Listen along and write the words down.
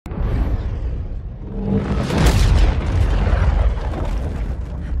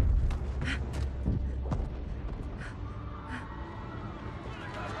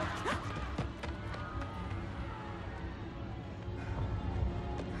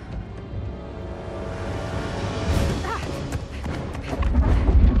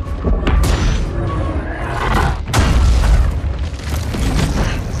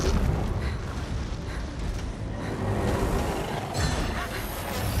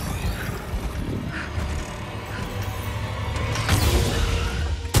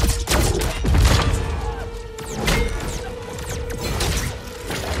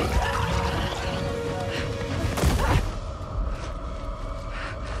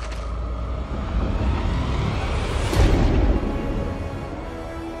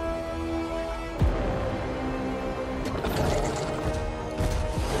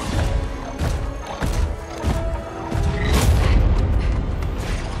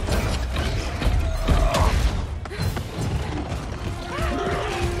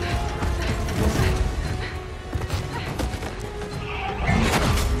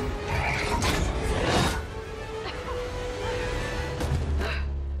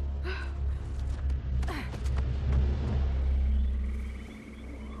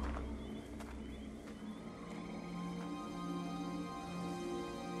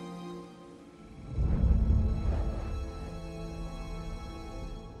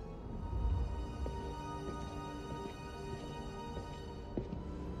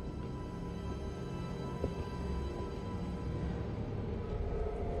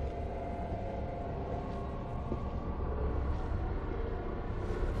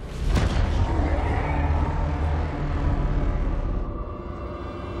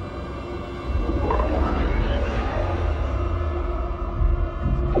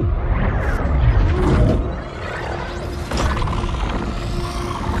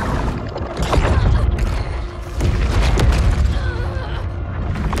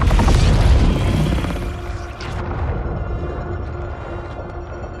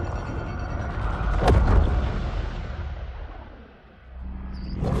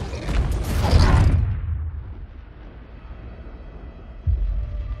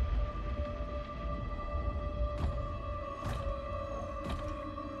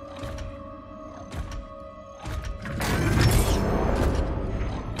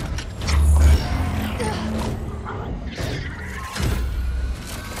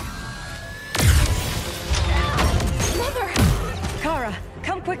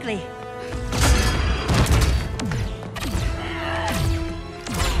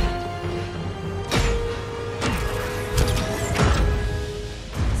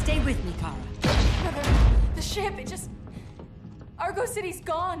city's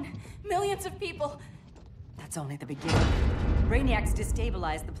gone. Millions of people. That's only the beginning. Brainiac's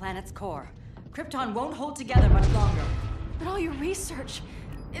destabilized the planet's core. Krypton won't hold together much longer. But all your research,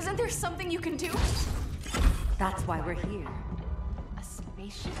 isn't there something you can do? That's why we're here. A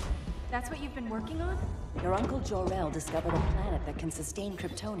spaceship? That's what you've been working on? Your Uncle Jor-El discovered a planet that can sustain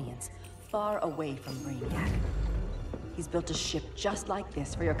Kryptonians, far away from Brainiac. He's built a ship just like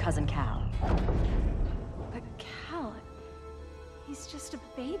this for your cousin Cal. But Cal, he's just a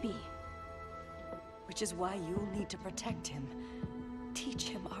baby. Which is why you'll need to protect him. Teach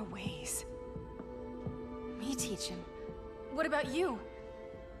him our ways. Me teach him? What about you?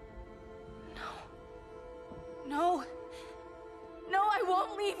 No. No, I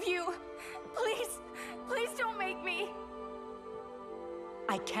won't leave you. Please don't make me.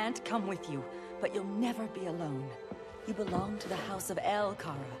 I can't come with you, but you'll never be alone. You belong to the House of El,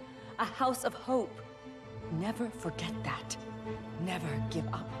 Kara. A house of hope. Never forget that. Never give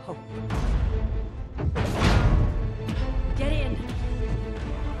up hope. Get in!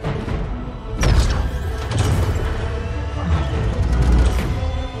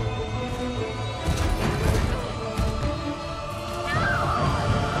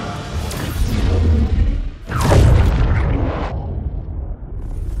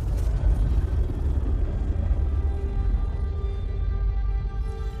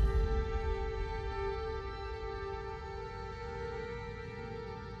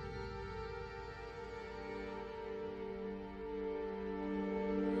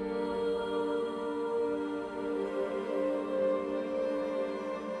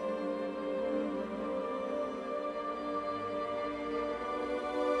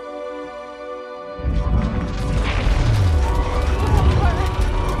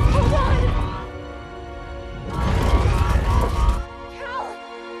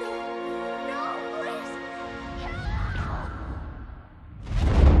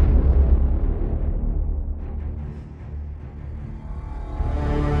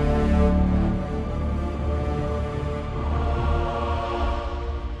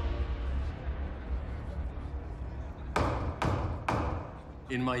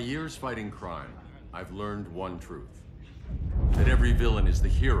 In my years fighting crime, I've learned one truth. That every villain is the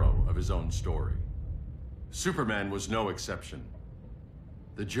hero of his own story. Superman was no exception.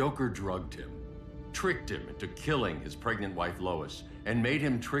 The Joker drugged him, tricked him into killing his pregnant wife Lois, and made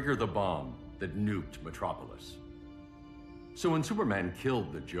him trigger the bomb that nuked Metropolis. So when Superman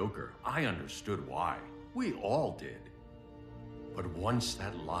killed the Joker, I understood why. We all did. But once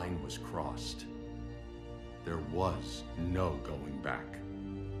that line was crossed, there was no going back.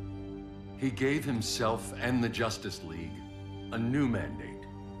 He gave himself and the Justice League a new mandate.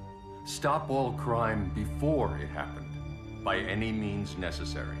 Stop all crime before it happened, by any means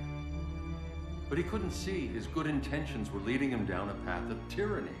necessary. But he couldn't see his good intentions were leading him down a path of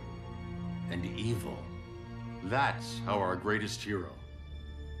tyranny and evil. That's how our greatest hero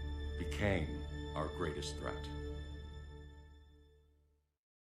became our greatest threat.